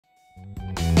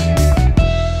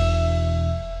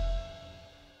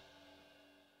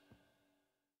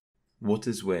What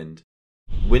is wind?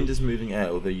 Wind is moving air,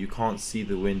 although you can't see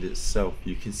the wind itself,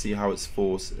 you can see how its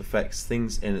force affects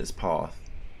things in its path.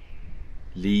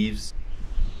 Leaves,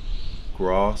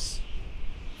 grass,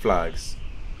 flags,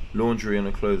 laundry on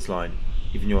a clothesline,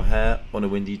 even your hair on a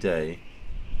windy day.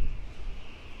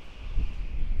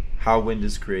 How wind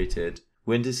is created.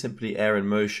 Wind is simply air in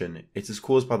motion. It is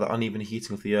caused by the uneven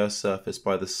heating of the Earth's surface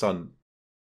by the sun,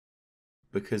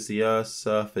 because the Earth's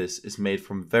surface is made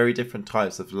from very different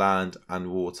types of land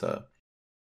and water.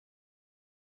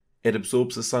 It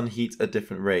absorbs the sun heat at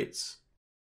different rates.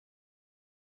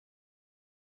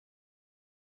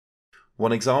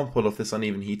 One example of this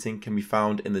uneven heating can be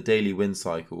found in the daily wind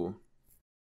cycle.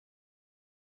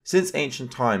 Since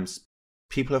ancient times,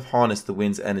 people have harnessed the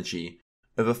wind's energy.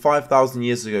 Over 5,000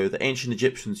 years ago, the ancient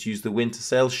Egyptians used the wind to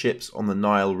sail ships on the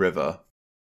Nile River.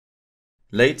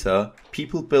 Later,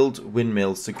 people built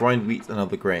windmills to grind wheat and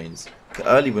other grains. The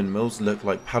early windmills looked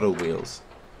like paddle wheels.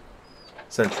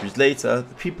 Centuries later,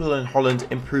 the people in Holland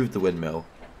improved the windmill.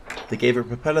 They gave it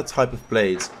propeller type of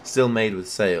blades, still made with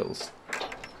sails.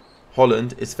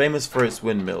 Holland is famous for its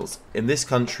windmills. In this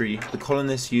country, the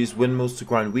colonists used windmills to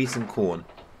grind wheat and corn,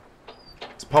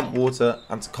 to pump water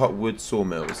and to cut wood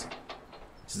sawmills.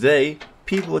 Today,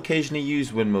 people occasionally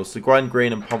use windmills to grind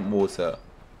grain and pump water,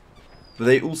 but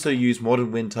they also use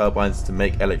modern wind turbines to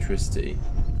make electricity.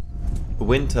 A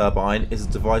wind turbine is a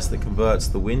device that converts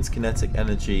the wind's kinetic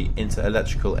energy into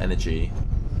electrical energy.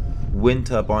 Wind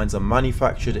turbines are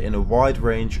manufactured in a wide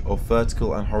range of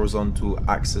vertical and horizontal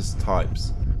axis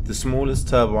types. The smallest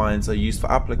turbines are used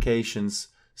for applications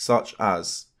such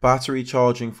as battery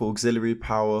charging for auxiliary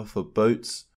power for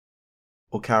boats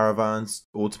or caravans,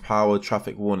 or to power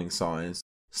traffic warning signs.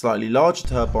 Slightly larger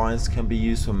turbines can be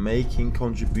used for making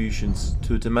contributions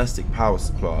to a domestic power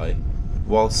supply,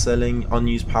 while selling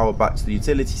unused power back to the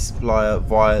utility supplier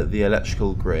via the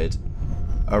electrical grid.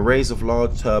 Arrays of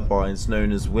large turbines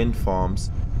known as wind farms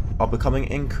are becoming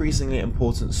an increasingly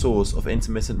important source of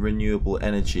intermittent renewable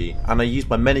energy and are used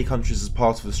by many countries as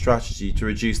part of a strategy to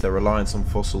reduce their reliance on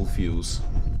fossil fuels.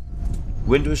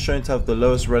 Wind was shown to have the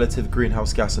lowest relative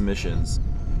greenhouse gas emissions,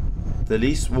 the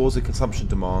least water consumption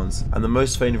demands, and the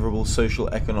most favourable social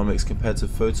economics compared to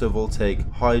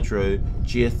photovoltaic, hydro,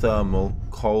 geothermal,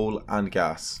 coal and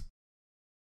gas.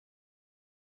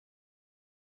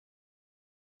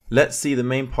 Let's see the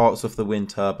main parts of the wind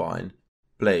turbine.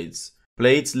 Blades.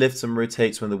 Blades lift and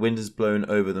rotate when the wind is blown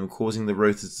over them, causing the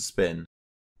rotors to spin.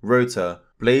 Rotor.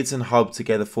 Blades and hub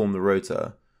together form the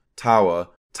rotor. Tower.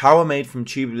 Tower made from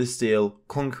tubular steel,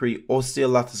 concrete or steel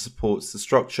lattice supports the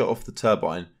structure of the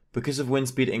turbine. Because of wind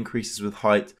speed increases with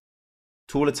height,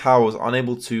 taller towers are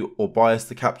unable to or biased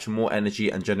to capture more energy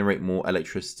and generate more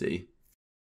electricity.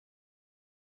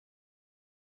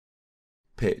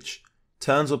 Pitch.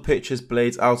 Turns or pitches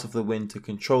blades out of the wind to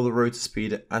control the rotor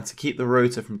speed and to keep the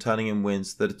rotor from turning in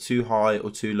winds that are too high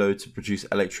or too low to produce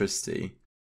electricity.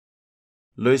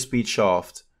 Low speed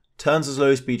shaft. Turns a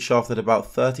low speed shaft at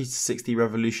about 30 to 60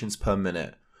 revolutions per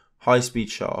minute. High speed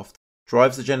shaft.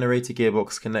 Drives the generator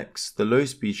gearbox, connects the low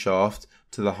speed shaft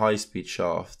to the high speed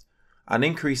shaft, and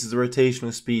increases the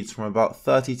rotational speeds from about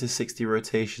 30 to 60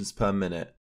 rotations per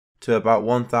minute to about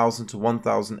 1000 to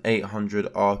 1800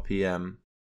 RPM.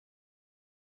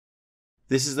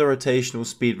 This is the rotational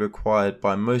speed required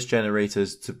by most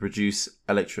generators to produce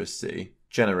electricity.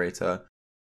 Generator.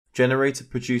 Generator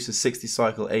produces 60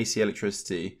 cycle AC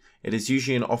electricity. It is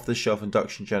usually an off-the-shelf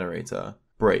induction generator.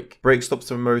 Brake. Brake stops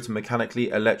the motor mechanically,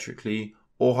 electrically,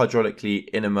 or hydraulically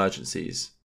in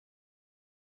emergencies.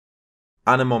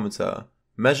 Anemometer.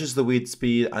 Measures the wind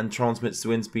speed and transmits the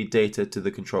wind speed data to the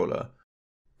controller.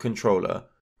 Controller.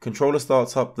 Controller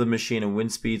starts up the machine and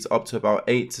wind speeds up to about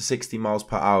 8 to 60 miles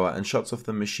per hour and shuts off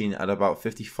the machine at about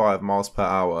 55 miles per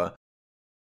hour.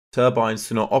 Turbines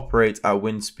do not operate at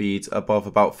wind speeds above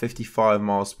about 55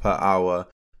 miles per hour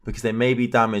because they may be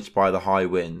damaged by the high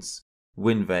winds.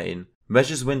 Wind vane.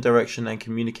 Measures wind direction and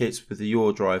communicates with the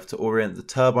yaw drive to orient the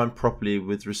turbine properly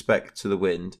with respect to the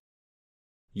wind.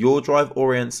 Yaw drive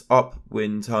orients up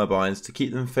wind turbines to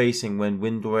keep them facing when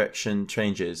wind direction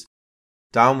changes.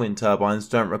 Downwind turbines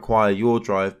don't require yaw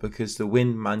drive because the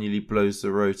wind manually blows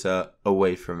the rotor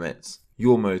away from it.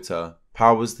 Yaw motor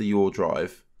powers the yaw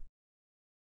drive.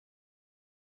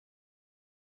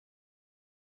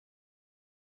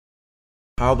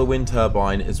 How the wind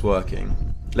turbine is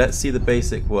working. Let's see the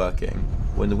basic working.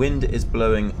 When the wind is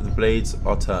blowing, the blades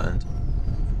are turned.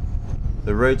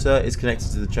 The rotor is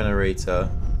connected to the generator.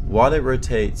 While it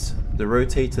rotates, the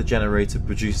rotator generator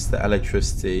produces the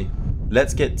electricity.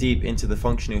 Let's get deep into the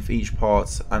functioning of each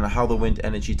part and how the wind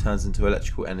energy turns into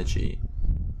electrical energy.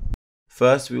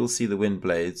 First, we will see the wind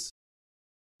blades.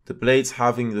 the blades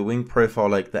having the wing profile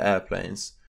like the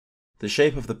airplanes. The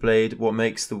shape of the blade what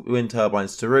makes the wind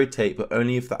turbines to rotate, but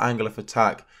only if the angle of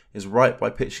attack is right by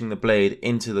pitching the blade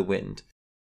into the wind.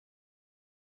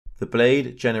 The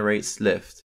blade generates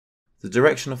lift. The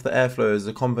direction of the airflow is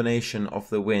a combination of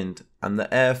the wind and the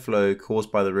airflow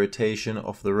caused by the rotation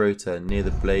of the rotor near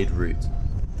the blade root.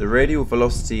 The radial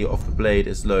velocity of the blade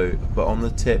is low, but on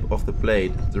the tip of the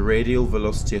blade, the radial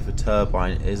velocity of a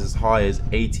turbine is as high as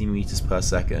 80 meters per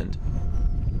second.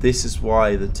 This is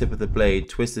why the tip of the blade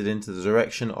twisted into the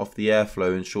direction of the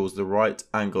airflow ensures the right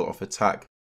angle of attack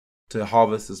to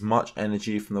harvest as much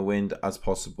energy from the wind as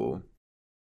possible.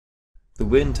 The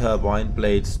wind turbine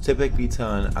blades typically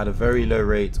turn at a very low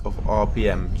rate of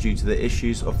RPM due to the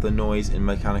issues of the noise in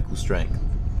mechanical strength.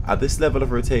 At this level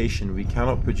of rotation, we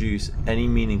cannot produce any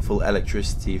meaningful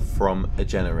electricity from a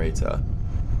generator.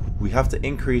 We have to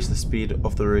increase the speed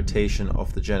of the rotation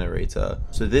of the generator,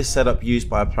 so this setup used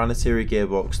by a planetary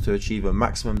gearbox to achieve a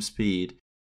maximum speed.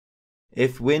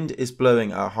 If wind is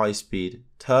blowing at high speed,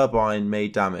 turbine may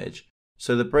damage,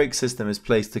 so the brake system is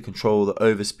placed to control the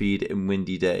overspeed in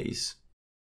windy days.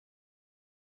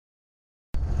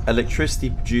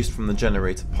 Electricity produced from the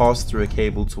generator passes through a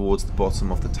cable towards the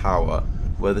bottom of the tower,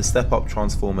 where the step-up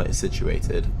transformer is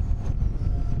situated.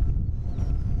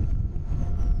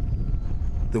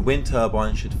 The wind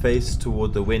turbine should face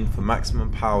toward the wind for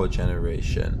maximum power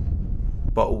generation,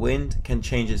 but wind can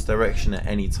change its direction at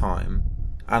any time.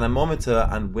 An anemometer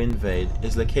and wind vane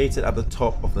is located at the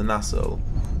top of the nacelle.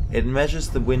 It measures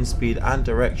the wind speed and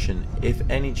direction. If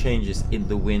any changes in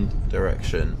the wind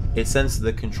direction, it sends to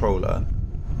the controller.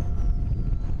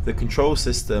 The control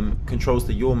system controls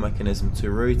the yaw mechanism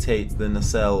to rotate the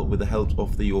nacelle with the help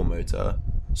of the yaw motor,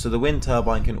 so the wind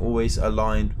turbine can always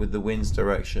align with the wind's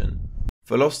direction.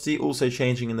 Velocity also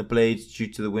changing in the blades due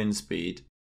to the wind speed.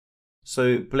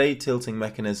 So blade tilting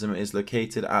mechanism is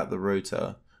located at the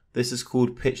rotor. This is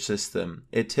called pitch system.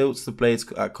 It tilts the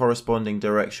blades at corresponding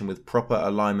direction with proper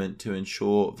alignment to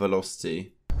ensure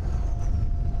velocity.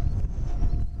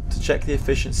 To check the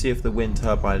efficiency of the wind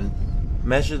turbine,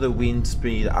 measure the wind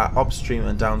speed at upstream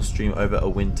and downstream over a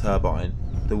wind turbine.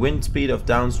 The wind speed of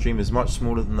downstream is much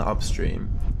smaller than the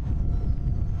upstream.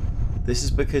 This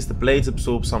is because the blades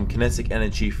absorb some kinetic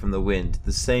energy from the wind.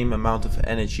 The same amount of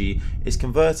energy is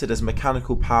converted as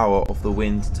mechanical power of the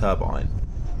wind turbine.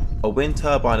 A wind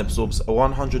turbine absorbs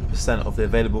 100% of the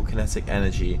available kinetic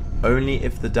energy only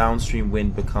if the downstream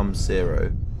wind becomes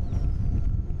zero.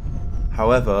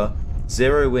 However,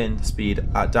 zero wind speed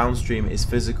at downstream is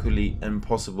physically an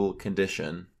impossible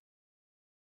condition.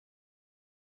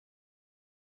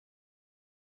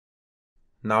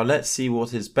 Now let's see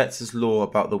what is Betz's law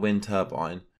about the wind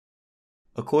turbine.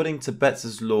 According to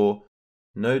Betz's law,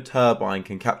 no turbine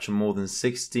can capture more than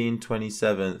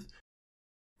 16/27,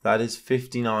 that is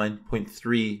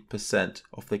 59.3%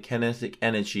 of the kinetic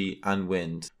energy and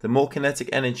wind. The more kinetic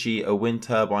energy a wind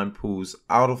turbine pulls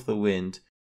out of the wind,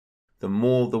 the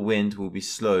more the wind will be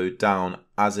slowed down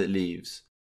as it leaves.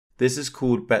 This is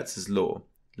called Betz's law.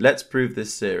 Let's prove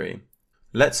this theory.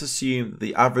 Let's assume that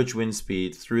the average wind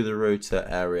speed through the rotor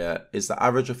area is the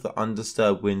average of the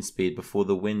undisturbed wind speed before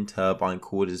the wind turbine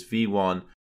cord is V1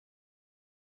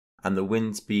 and the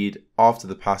wind speed after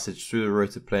the passage through the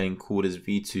rotor plane called is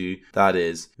V2, that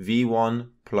is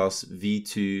V1 plus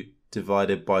V2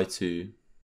 divided by 2.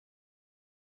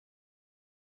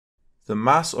 The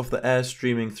mass of the air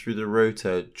streaming through the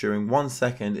rotor during 1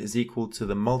 second is equal to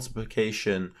the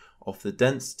multiplication of the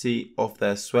density of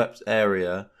their swept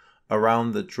area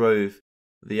around the drove,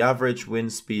 the average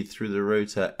wind speed through the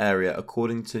rotor area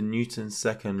according to Newton's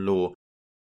second law.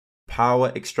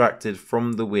 Power extracted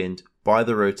from the wind by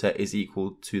the rotor is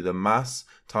equal to the mass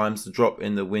times the drop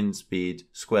in the wind speed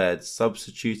squared.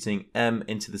 Substituting m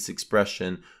into this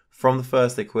expression from the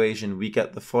first equation, we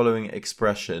get the following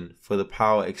expression for the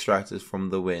power extracted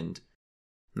from the wind.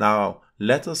 Now,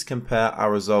 let us compare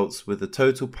our results with the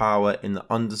total power in the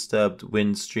undisturbed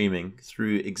wind streaming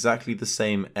through exactly the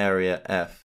same area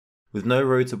F. With no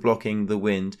rotor blocking the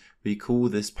wind, we call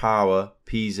this power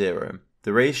P0.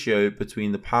 The ratio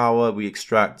between the power we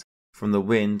extract from the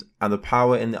wind and the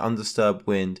power in the undisturbed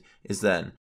wind is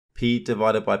then P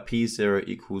divided by P0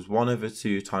 equals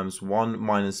 1/2 times 1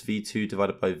 minus V2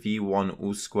 divided by V1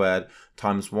 all squared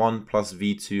times 1 plus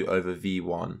V2 over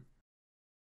V1.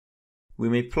 We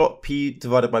may plot P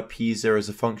divided by P0 as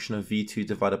a function of V2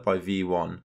 divided by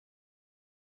V1.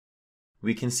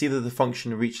 We can see that the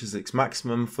function reaches its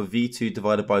maximum for V2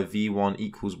 divided by V1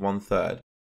 equals 1/3.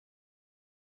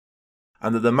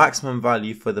 and that the maximum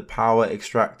value for the power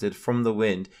extracted from the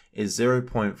wind is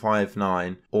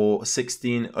 0.59 or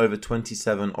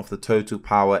 16/27 of the total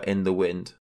power in the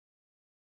wind.